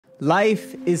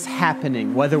Life is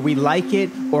happening, whether we like it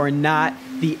or not.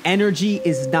 The energy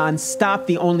is nonstop.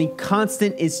 The only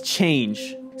constant is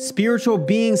change. Spiritual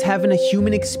beings having a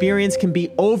human experience can be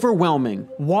overwhelming.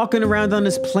 Walking around on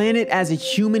this planet as a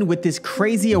human with this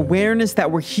crazy awareness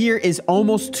that we're here is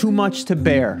almost too much to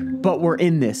bear. But we're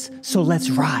in this, so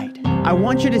let's ride. I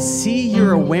want you to see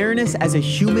your awareness as a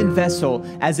human vessel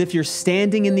as if you're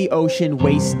standing in the ocean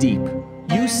waist deep.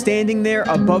 You standing there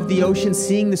above the ocean,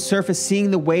 seeing the surface,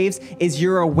 seeing the waves, is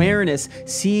your awareness,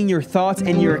 seeing your thoughts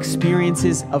and your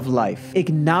experiences of life.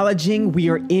 Acknowledging we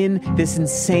are in this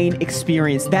insane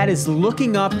experience. That is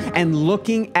looking up and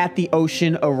looking at the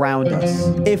ocean around us.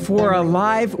 If we're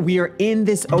alive, we are in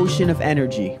this ocean of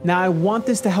energy. Now, I want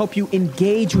this to help you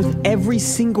engage with every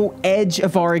single edge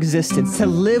of our existence, to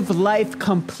live life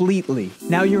completely.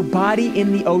 Now, your body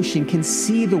in the ocean can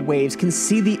see the waves, can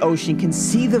see the ocean, can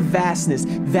see the vastness.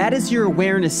 That is your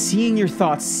awareness, seeing your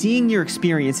thoughts, seeing your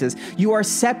experiences. You are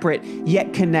separate,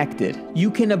 yet connected. You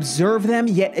can observe them,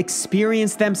 yet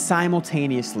experience them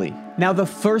simultaneously. Now, the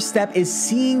first step is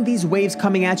seeing these waves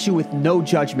coming at you with no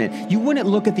judgment. You wouldn't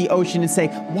look at the ocean and say,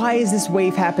 why is this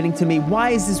wave happening to me?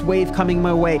 Why is this wave coming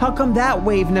my way? How come that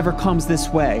wave never comes this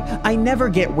way? I never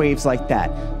get waves like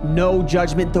that. No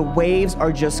judgment. The waves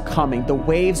are just coming. The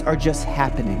waves are just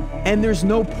happening. And there's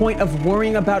no point of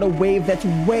worrying about a wave that's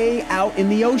way out in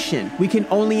the ocean. We can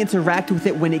only interact with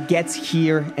it when it gets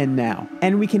here and now.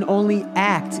 And we can only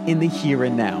act in the here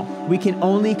and now. We can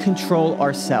only control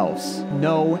ourselves.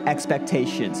 No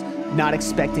expectations. Not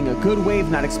expecting a good wave,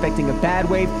 not expecting a bad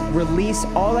wave. Release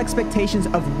all expectations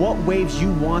of what waves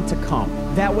you want to come.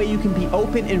 That way you can be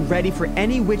open and ready for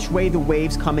any which way the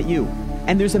waves come at you.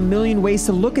 And there's a million ways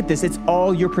to look at this. It's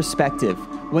all your perspective.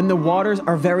 When the waters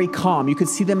are very calm, you could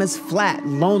see them as flat,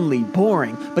 lonely,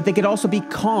 boring, but they could also be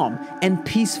calm and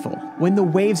peaceful. When the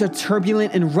waves are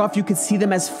turbulent and rough, you could see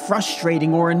them as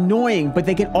frustrating or annoying, but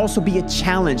they can also be a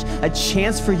challenge, a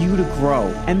chance for you to grow.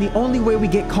 And the only way we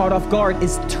get caught off guard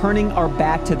is turning our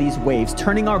back to these waves,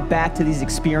 turning our back to these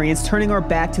experiences, turning our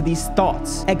back to these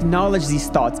thoughts. Acknowledge these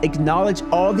thoughts, acknowledge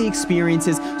all the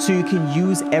experiences so you can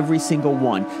use every single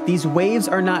one. These waves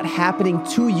are not happening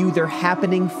to you, they're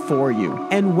happening for you.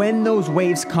 And when those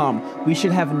waves come, we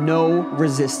should have no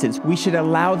resistance. We should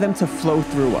allow them to flow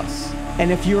through us.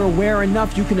 And if you're aware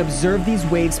enough, you can observe these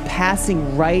waves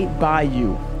passing right by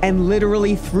you. And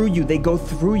literally through you. They go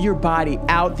through your body,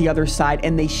 out the other side,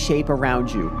 and they shape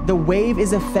around you. The wave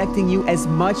is affecting you as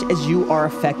much as you are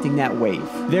affecting that wave.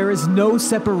 There is no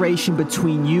separation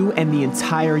between you and the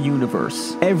entire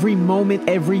universe. Every moment,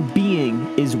 every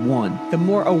being is one. The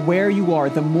more aware you are,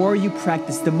 the more you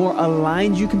practice, the more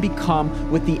aligned you can become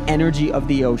with the energy of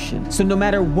the ocean. So no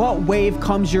matter what wave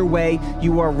comes your way,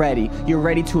 you are ready. You're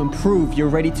ready to improve. You're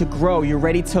ready to grow. You're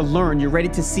ready to learn. You're ready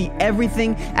to see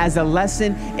everything as a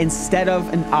lesson instead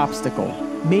of an obstacle.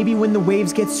 Maybe when the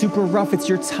waves get super rough, it's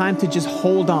your time to just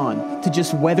hold on, to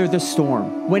just weather the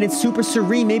storm. When it's super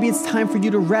serene, maybe it's time for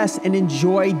you to rest and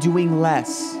enjoy doing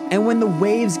less. And when the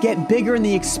waves get bigger and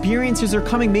the experiences are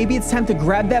coming, maybe it's time to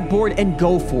grab that board and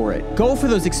go for it. Go for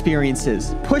those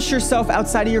experiences. Push yourself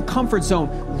outside of your comfort zone.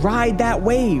 Ride that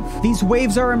wave. These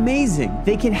waves are amazing.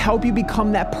 They can help you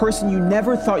become that person you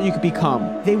never thought you could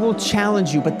become. They will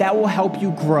challenge you, but that will help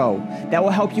you grow. That will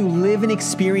help you live an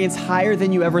experience higher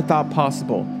than you ever thought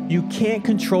possible. You can't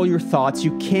control your thoughts.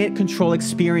 You can't control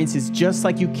experiences, just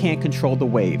like you can't control the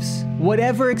waves.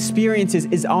 Whatever experiences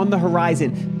is on the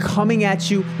horizon, coming at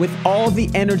you with all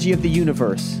the energy of the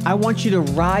universe, I want you to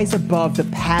rise above the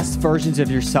past versions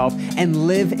of yourself and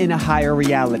live in a higher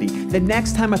reality. The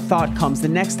next time a thought comes, the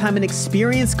next time an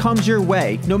experience comes your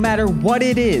way, no matter what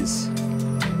it is,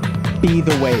 be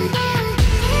the wave.